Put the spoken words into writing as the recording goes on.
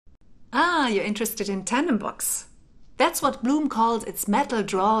Ah, you're interested in TANDEMBOX. That's what Bloom calls its metal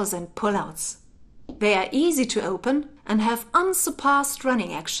drawers and pullouts. They are easy to open and have unsurpassed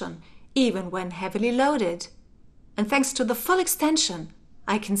running action, even when heavily loaded. And thanks to the full extension,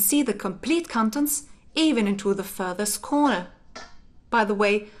 I can see the complete contents even into the furthest corner. By the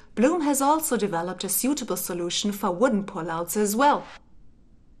way, Bloom has also developed a suitable solution for wooden pullouts as well.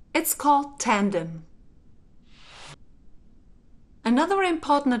 It's called Tandem. Another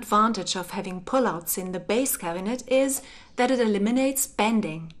important advantage of having pullouts in the base cabinet is that it eliminates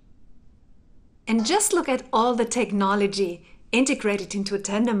bending. And just look at all the technology integrated into a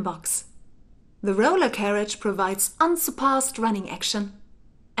TANDEMBOX. The roller carriage provides unsurpassed running action,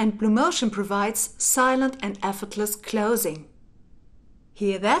 and BLUMOTION provides silent and effortless closing.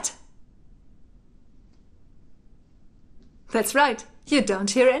 Hear that? That's right, you don't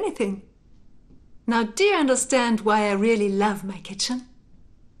hear anything. Now, do you understand why I really love my kitchen?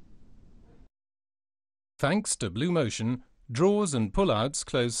 Thanks to BLUMOTION, drawers and pullouts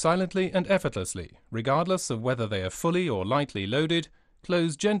close silently and effortlessly, regardless of whether they are fully or lightly loaded,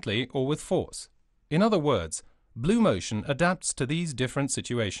 close gently or with force. In other words, BLUMOTION adapts to these different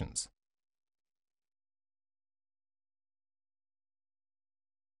situations.